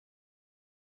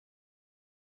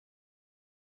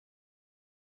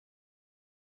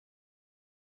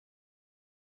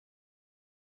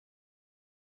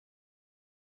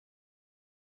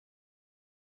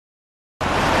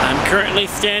Currently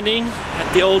standing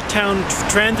at the Old Town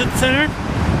Transit Center,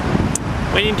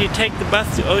 waiting to take the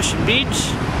bus to Ocean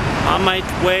Beach, on my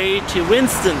way to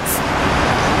Winston's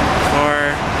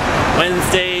for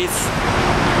Wednesday's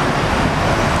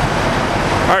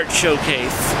art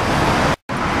showcase.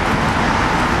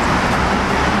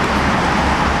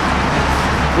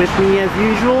 With me as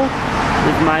usual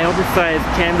is my oversized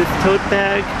canvas tote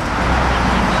bag,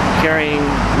 carrying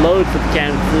loads of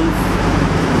canvases,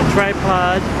 a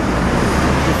tripod,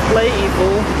 display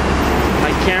easel,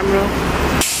 my camera,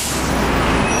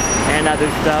 and other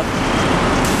stuff.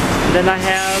 And then I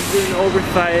have an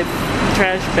oversized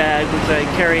trash bag which I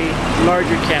carry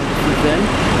larger canvases in.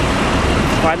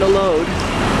 Quite a load.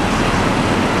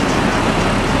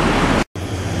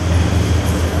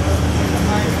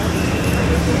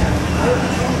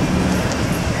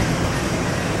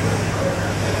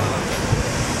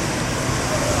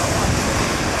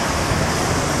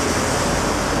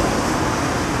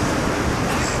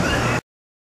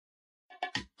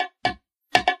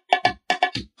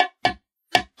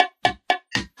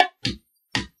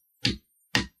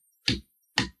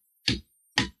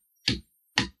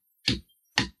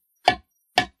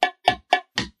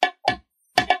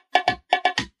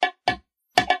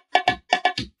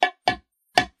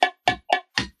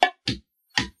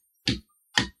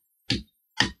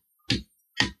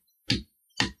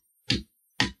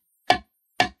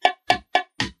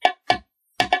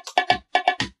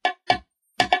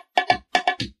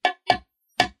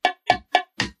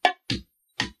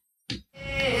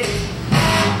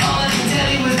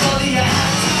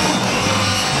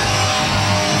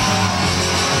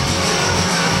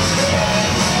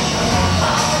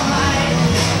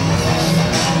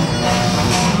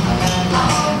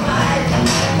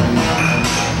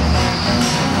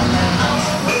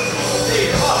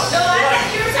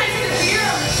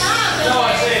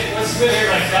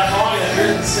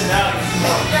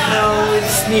 Hello,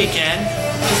 it's me again.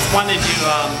 Just wanted to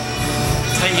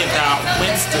tell you about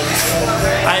Winston's.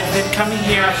 I've been coming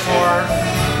here for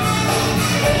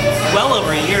well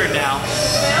over a year now,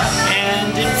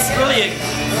 and it's really an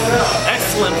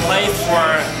excellent place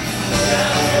for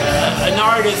an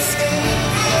artist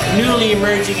newly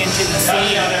emerging into the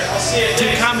scene to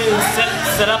come and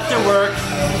set up their work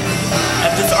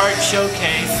at this art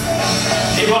showcase.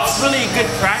 It's really good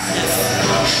practice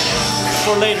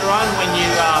for later on when you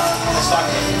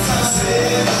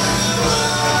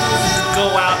go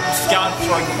out and scout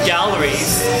for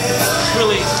galleries.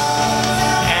 Really,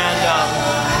 and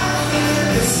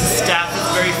the staff is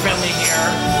very friendly here,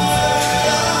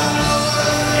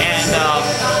 and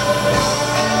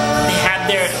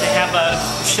they have a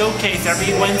showcase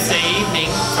every Wednesday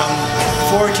evening from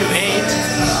 4 to 8,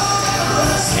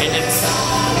 and it's,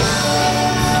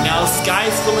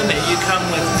 sky's the limit. You come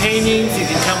with paintings, you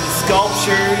can come with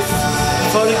sculptures,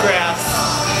 photographs,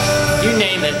 you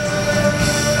name it.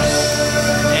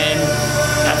 And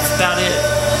that's about it.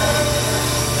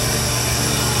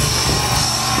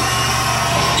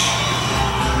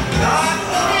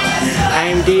 I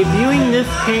am debuting this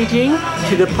painting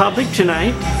to the public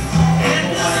tonight.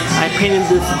 I painted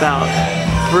this about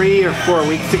 3 or 4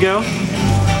 weeks ago.